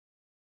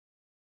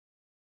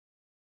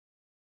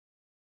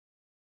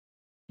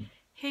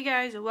Hey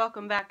guys,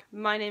 welcome back.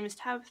 My name is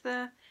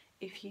Tabitha,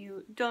 if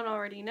you don't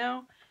already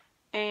know,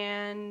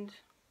 and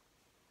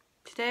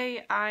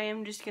today I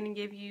am just going to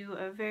give you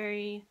a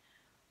very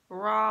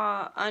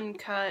raw,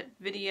 uncut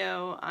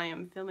video. I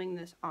am filming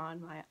this on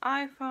my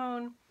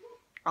iPhone.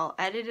 I'll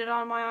edit it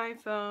on my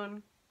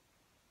iPhone.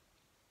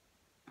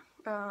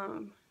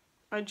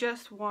 I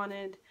just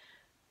wanted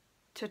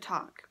to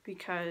talk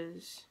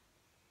because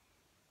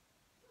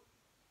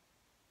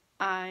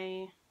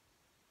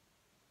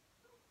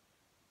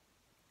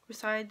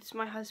besides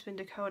my husband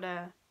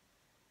Dakota,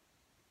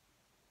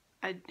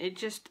 I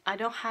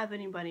don't have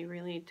anybody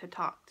really to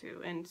talk to,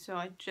 and so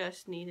I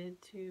just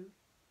needed to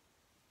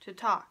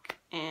talk,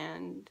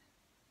 and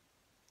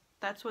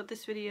that's what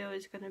this video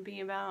is going to be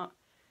about.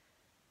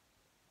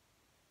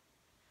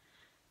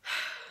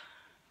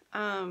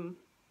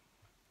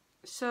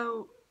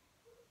 So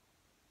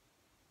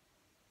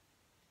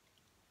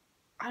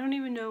I don't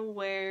even know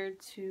where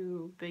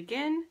to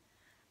begin.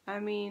 I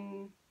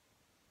mean,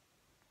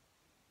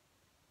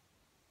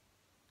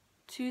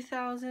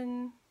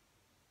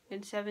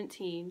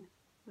 2017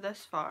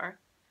 thus far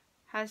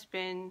has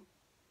been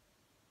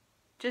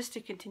just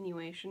a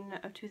continuation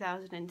of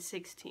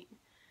 2016.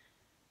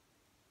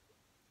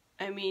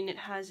 I mean, it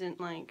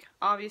hasn't, like,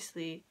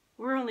 obviously,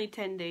 we're only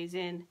 10 days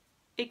in.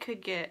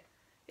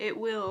 It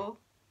will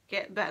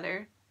get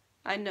better.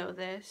 I know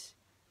this.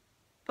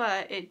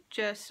 But it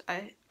just,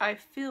 I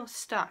feel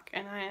stuck,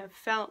 and I have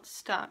felt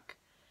stuck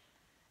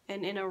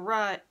and in a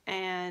rut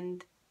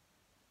and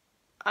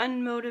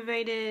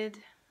unmotivated,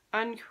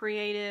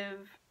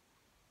 uncreative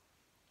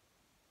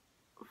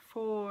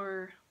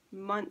for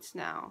months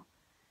now.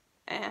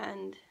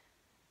 And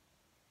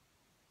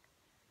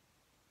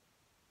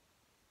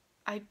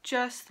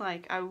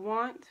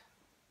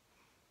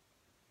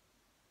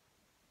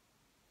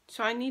so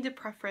I need to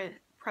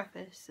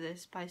preface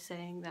this by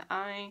saying that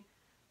I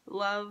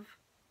love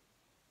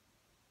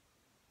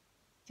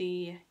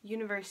the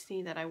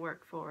university that I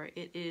work for.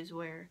 It is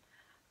where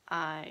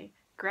I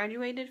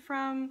graduated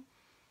from.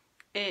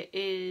 It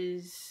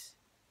is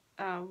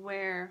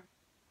where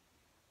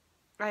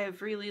I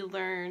have really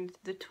learned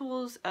the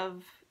tools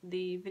of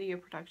the video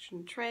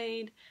production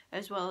trade,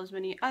 as well as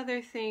many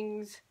other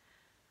things.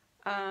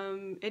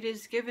 It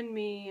has given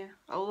me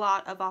a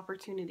lot of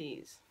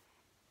opportunities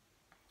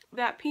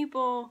that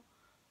people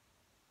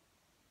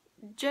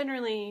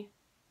generally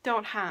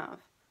don't have.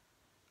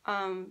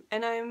 And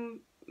I'm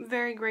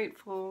very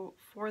grateful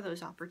for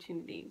those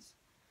opportunities.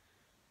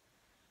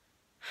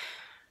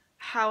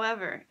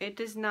 However, it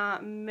does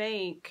not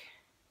make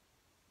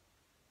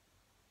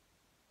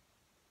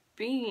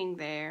being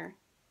there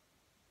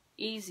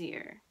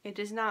easier. It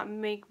does not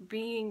make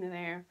being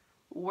there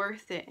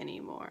worth it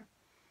anymore.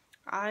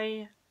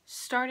 I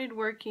started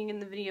working in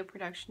the video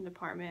production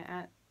department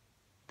at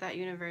that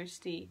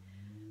university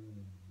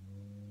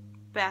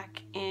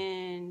back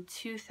in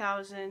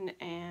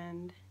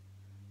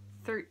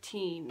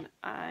 2013,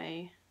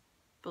 I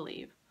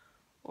believe,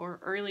 or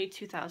early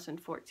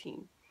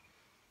 2014.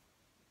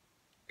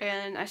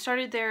 And I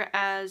started there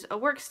as a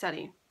work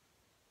study.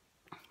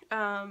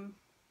 But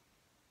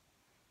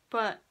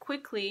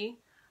quickly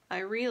I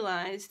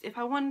realized if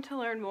I wanted to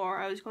learn more,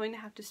 I was going to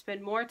have to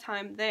spend more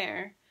time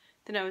there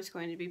than I was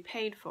going to be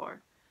paid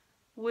for,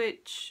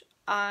 which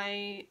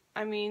I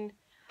mean,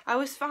 I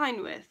was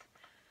fine with.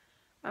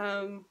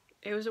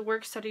 It was a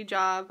work study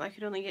job. I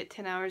could only get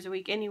 10 hours a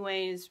week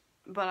anyways,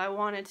 but I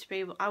wanted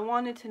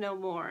to know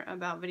more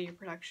about video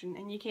production,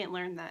 and you can't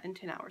learn that in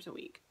 10 hours a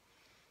week.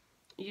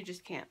 You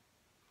just can't.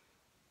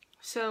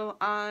 So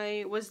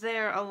I was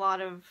there, a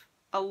lot of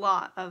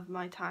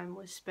my time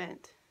was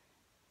spent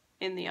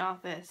in the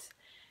office.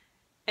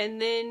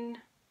 And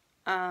then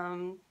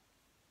after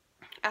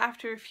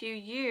a few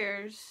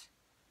years,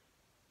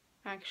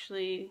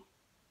 actually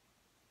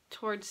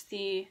towards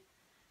the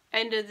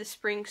end of the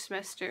spring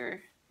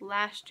semester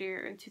last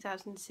year in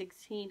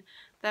 2016,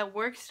 that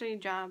work study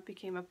job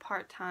became a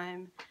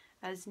part-time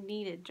as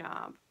needed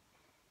job,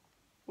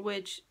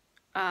 which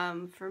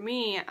for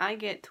me, I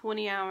get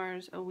 20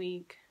 hours a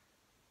week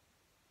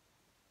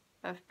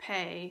of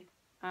pay,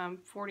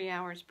 40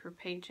 hours per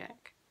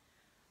paycheck.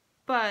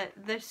 But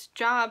this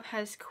job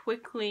has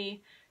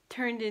quickly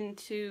turned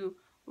into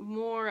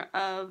more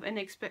of an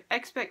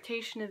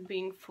expectation of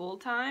being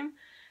full-time,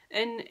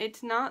 and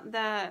it's not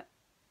that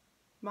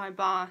my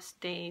boss,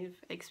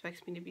 Dave,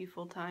 expects me to be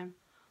full-time,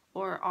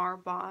 or our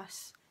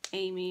boss,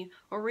 Amy,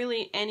 or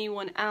really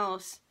anyone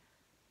else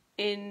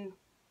in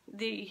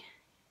the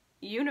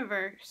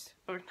universe,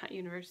 or not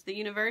universe, the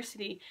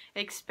university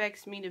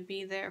expects me to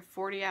be there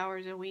 40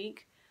 hours a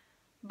week,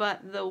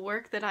 but the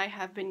work that I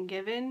have been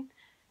given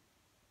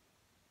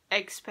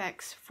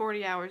expects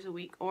 40 hours a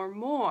week or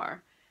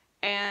more,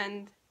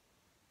 and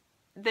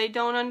they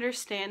don't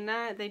understand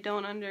that. They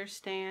don't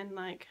understand,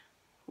 like,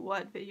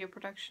 what video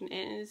production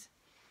is.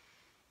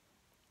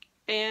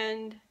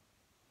 And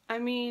I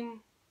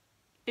mean,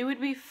 it would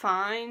be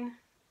fine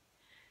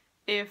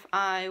if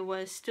I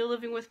was still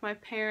living with my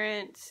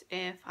parents,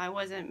 if I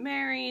wasn't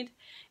married,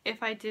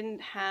 if I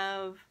didn't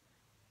have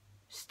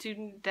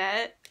student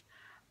debt,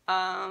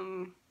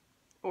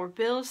 or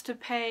bills to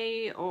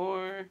pay,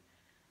 or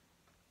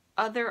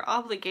other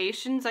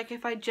obligations. Like,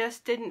 if I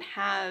just didn't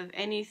have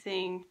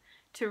anything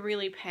to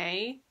really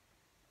pay,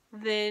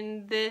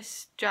 then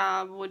this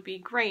job would be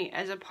great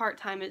as a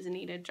part-time as a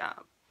needed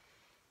job.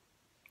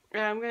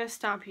 And I'm going to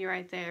stop you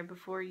right there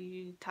before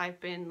you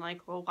type in,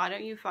 like, well, why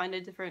don't you find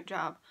a different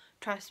job?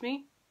 Trust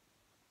me,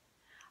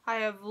 I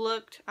have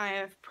looked, I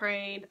have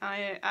prayed,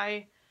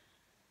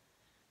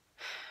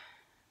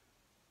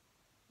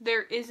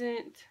 there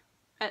isn't,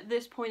 at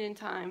this point in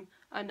time,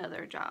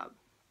 another job.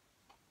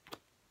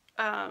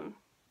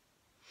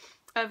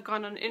 I've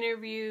gone on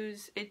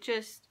interviews, it's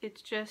just,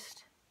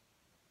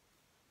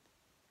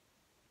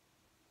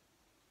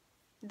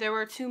 there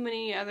were too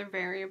many other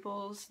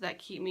variables that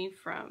keep me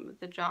from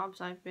the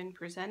jobs I've been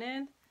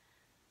presented.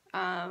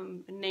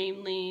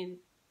 Namely,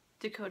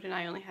 Dakota and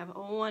I only have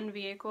one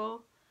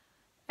vehicle,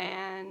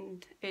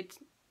 and it's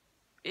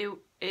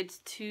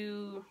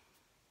too,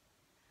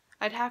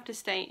 I'd have to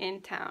stay in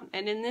town,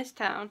 and in this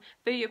town,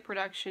 video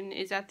production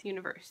is at the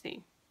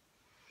university.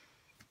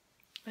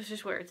 That's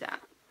just where it's at.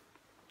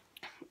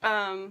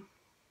 But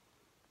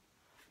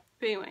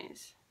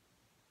anyways,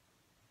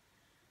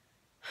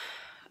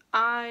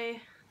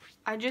 I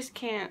just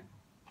can't,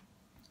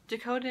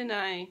 Dakota and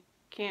I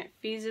can't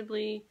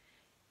feasibly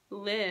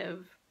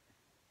live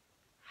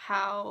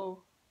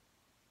how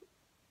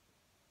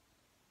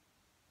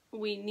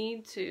we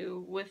need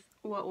to with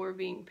what we're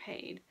being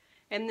paid.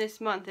 And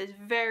this month is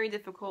very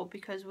difficult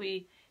because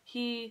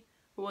he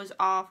was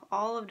off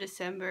all of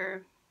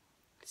December.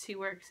 He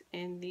works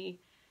in the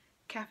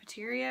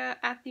cafeteria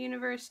at the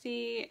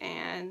university,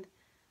 and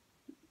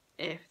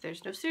if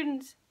there's no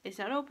students, it's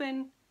not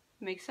open.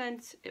 Makes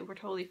sense. We're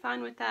totally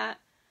fine with that.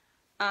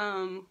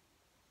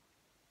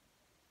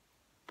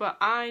 But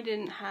I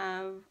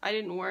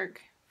didn't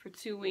work for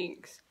 2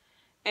 weeks,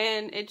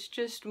 and it's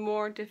just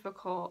more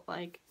difficult.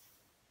 Like,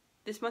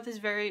 this month is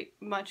very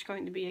much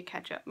going to be a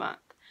catch-up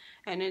month,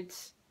 and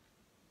it's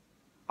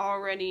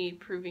already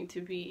proving to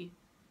be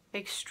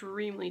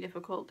extremely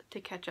difficult to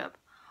catch up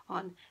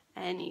on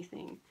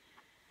anything.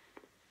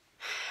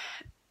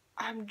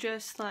 I'm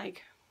just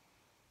like,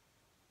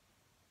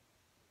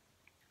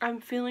 I'm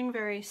feeling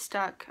very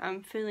stuck.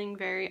 I'm feeling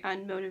very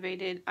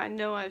unmotivated. I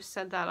know I've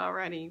said that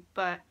already,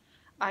 but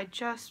I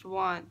just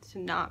want to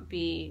not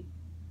be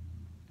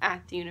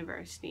at the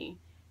university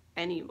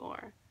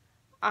anymore.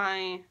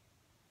 I've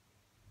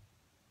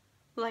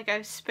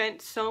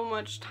spent so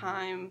much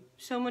time,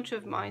 so much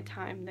of my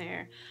time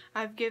there.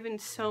 I've given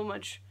so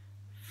much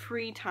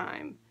free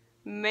time,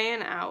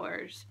 man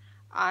hours.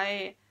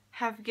 I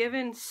have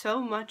given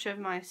so much of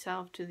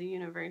myself to the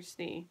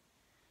university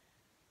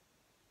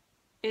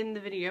in the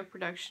video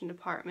production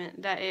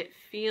department that it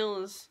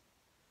feels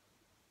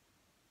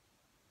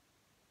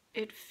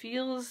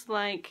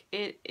like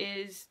it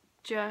is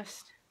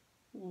just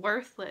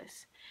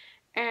worthless.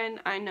 And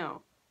I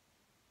know,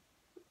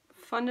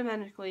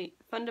 fundamentally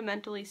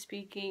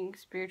speaking,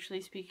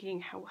 spiritually speaking,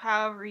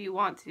 however you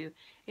want to,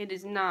 it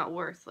is not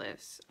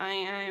worthless. I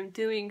am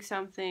doing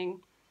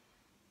something.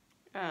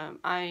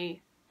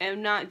 I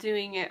am not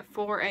doing it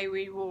for a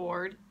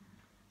reward.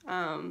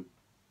 I'm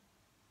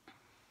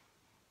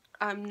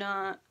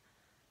not,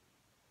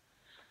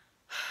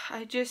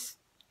 I get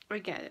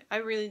it.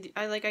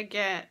 I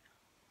get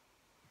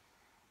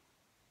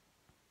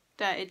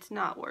that it's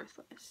not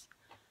worthless.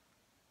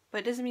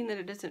 But it doesn't mean that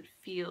it doesn't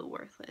feel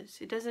worthless.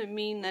 It doesn't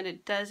mean that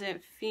it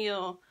doesn't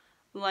feel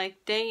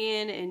like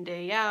day in and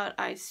day out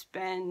I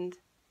spend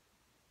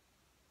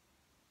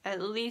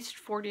at least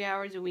 40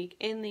 hours a week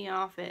in the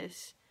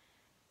office.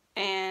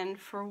 And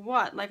for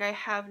what? Like, I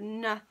have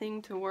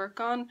nothing to work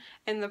on,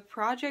 and the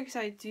projects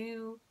I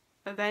do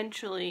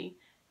eventually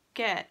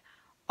get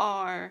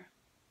are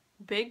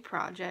big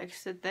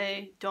projects that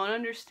they don't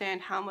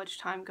understand how much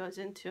time goes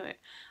into it.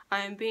 I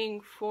am being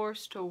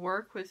forced to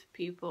work with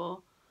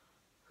people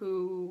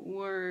who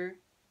were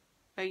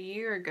a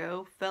year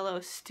ago fellow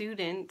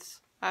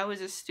students. I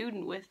was a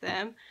student with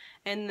them,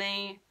 and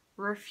they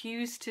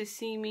refused to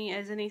see me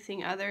as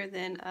anything other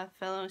than a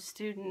fellow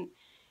student,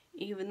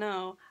 even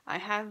though I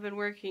have been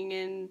working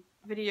in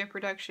video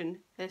production,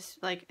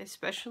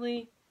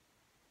 especially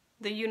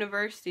the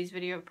university's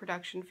video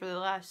production, for the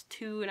last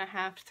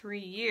 2.5, 3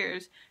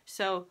 years.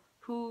 So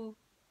who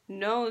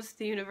knows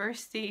the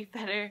university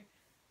better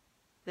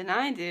than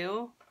I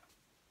do?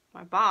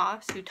 My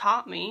boss, who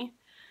taught me.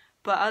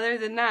 But other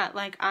than that,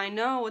 like, I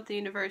know what the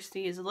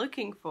university is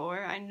looking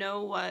for. I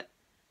know what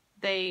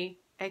they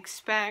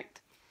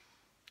expect.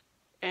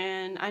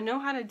 And I know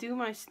how to do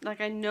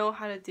I know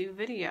how to do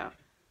video.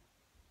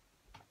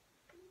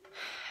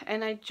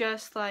 And I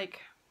just,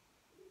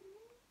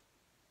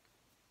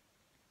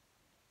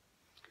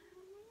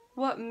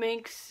 what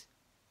makes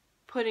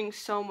putting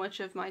so much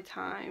of my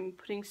time,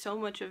 putting so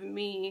much of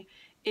me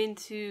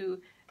into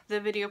the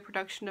video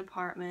production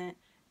department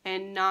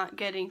and not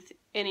getting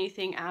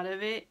anything out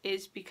of it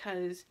is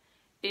because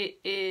it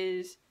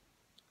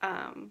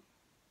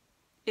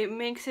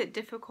makes it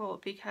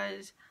difficult,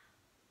 because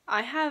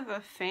I have a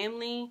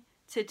family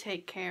to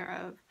take care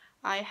of.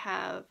 I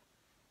have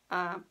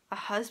a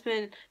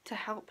husband to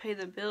help pay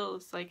the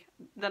bills, like,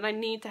 that I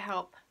need to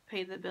help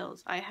pay the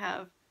bills. I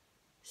have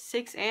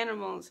 6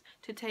 animals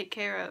to take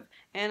care of,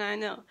 and I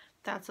know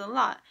that's a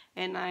lot,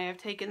 and I have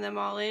taken them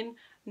all in,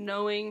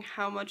 knowing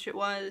how much it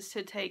was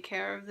to take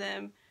care of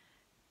them.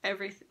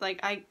 Everything,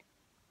 like,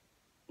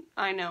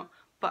 I know,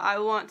 but I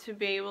want to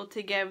be able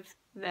to give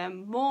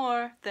them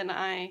more than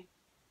I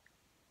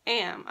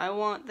am. I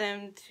want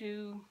them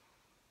to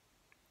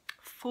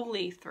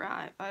fully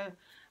thrive.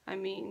 I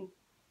mean,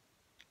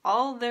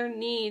 all their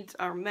needs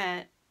are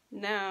met.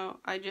 Now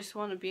I just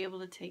want to be able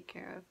to take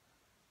care of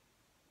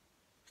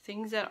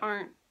things that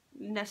aren't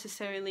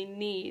necessarily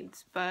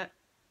needs, but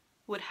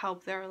would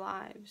help their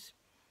lives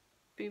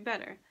be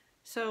better.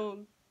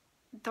 So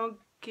don't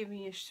give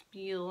me a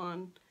spiel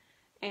on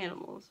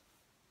animals.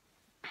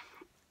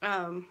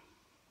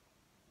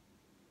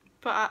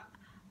 But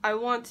I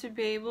want to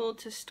be able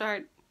to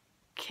start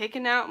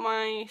kicking out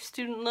my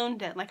student loan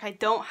debt. Like, I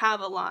don't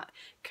have a lot.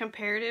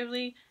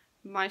 Comparatively,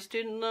 my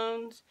student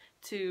loans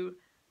to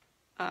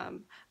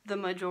the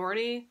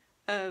majority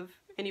of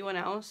anyone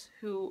else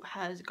who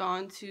has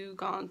gone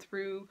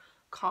through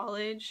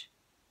college,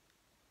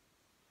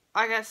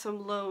 I got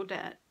some low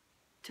debt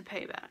to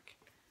pay back.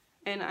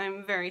 And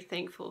I'm very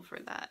thankful for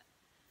that.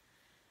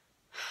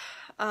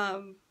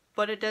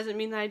 But it doesn't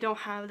mean that I don't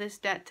have this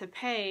debt to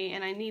pay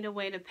and I need a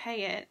way to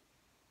pay it.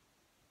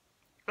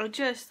 Or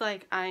just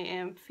like I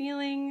am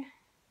feeling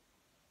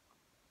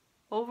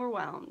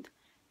overwhelmed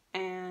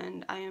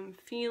and I am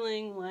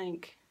feeling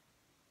like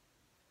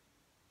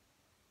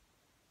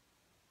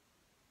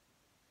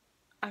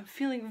I'm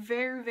feeling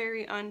very,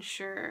 very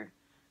unsure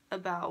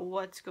about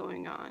what's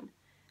going on.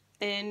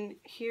 And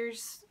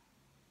here's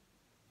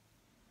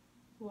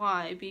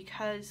why.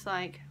 Because,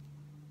 like,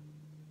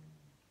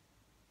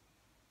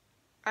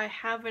 I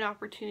have an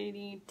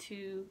opportunity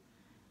to,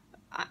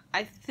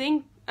 I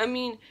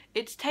mean,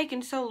 it's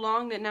taken so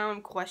long that now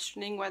I'm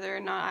questioning whether or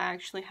not I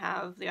actually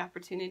have the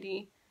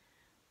opportunity.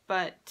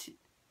 But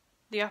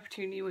the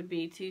opportunity would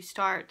be to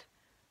start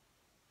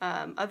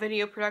a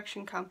video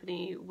production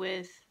company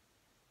with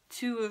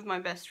 2 of my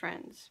best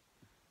friends.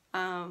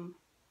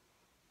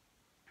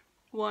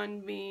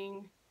 One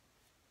being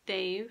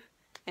Dave,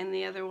 and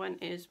the other one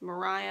is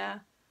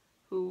Mariah,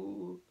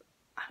 who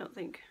I don't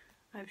think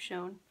I've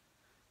shown.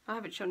 I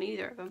haven't shown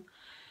either of them.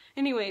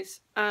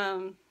 Anyways,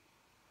 like,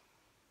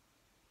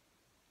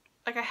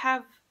 I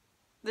have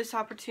this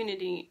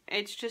opportunity.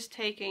 It's just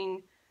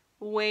taking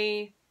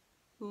way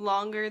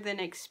longer than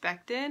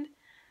expected.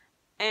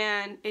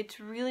 And it's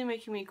really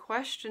making me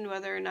question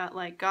whether or not,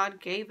 like, God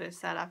gave us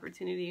that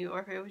opportunity, or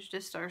if it was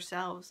just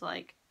ourselves,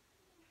 like,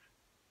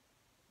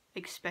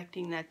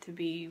 expecting that to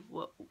be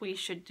what we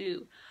should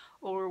do,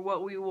 or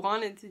what we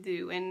wanted to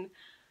do. And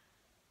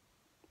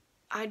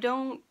I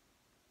don't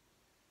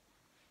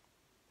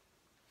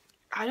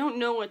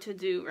know what to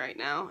do right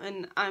now,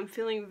 and I'm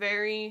feeling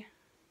very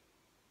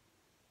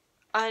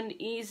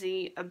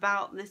uneasy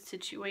about this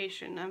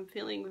situation. I'm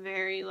feeling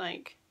very,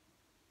 like,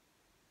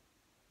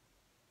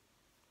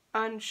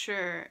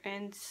 unsure.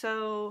 And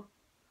so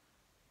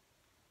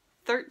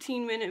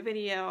 13-minute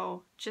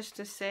video just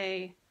to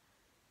say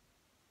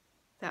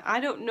that I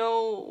don't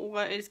know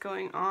what is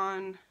going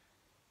on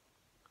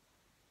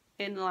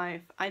in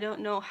life. I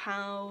don't know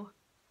how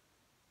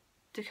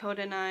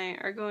Dakota and I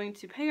are going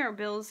to pay our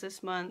bills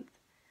this month.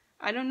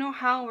 I don't know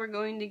how we're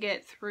going to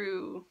get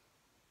through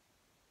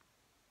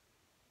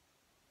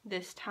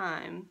this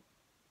time.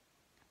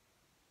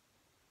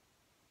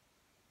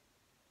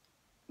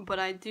 But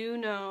I do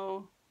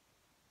know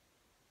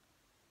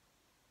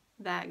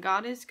that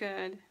God is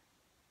good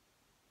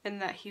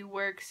and that He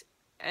works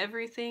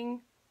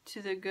everything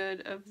to the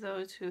good of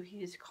those who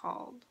He's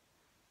called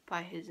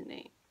by His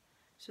name.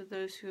 So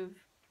those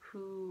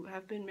who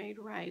have been made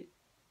right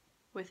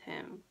with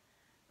Him.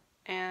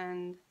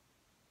 And,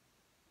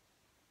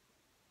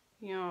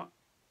 you know,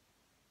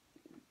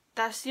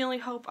 that's the only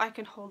hope I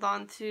can hold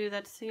on to.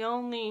 That's the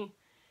only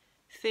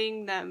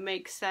thing that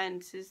makes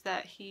sense, is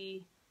that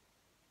He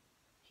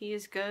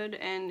is good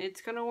and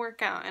it's gonna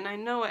work out. And I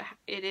know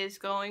it is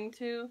going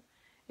to.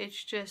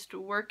 It's just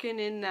working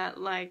in that,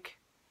 like,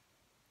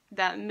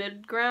 that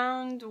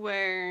mid-ground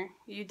where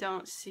you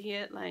don't see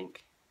it.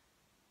 Like,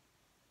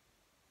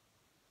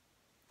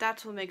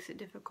 that's what makes it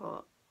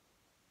difficult.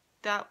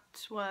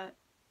 That's what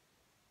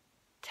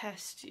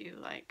tests you.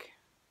 Like,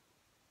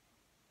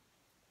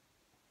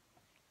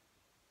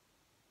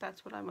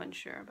 that's what I'm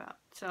unsure about.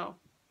 So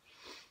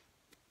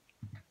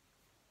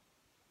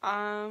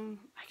I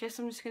guess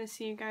I'm just gonna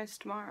see you guys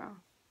tomorrow.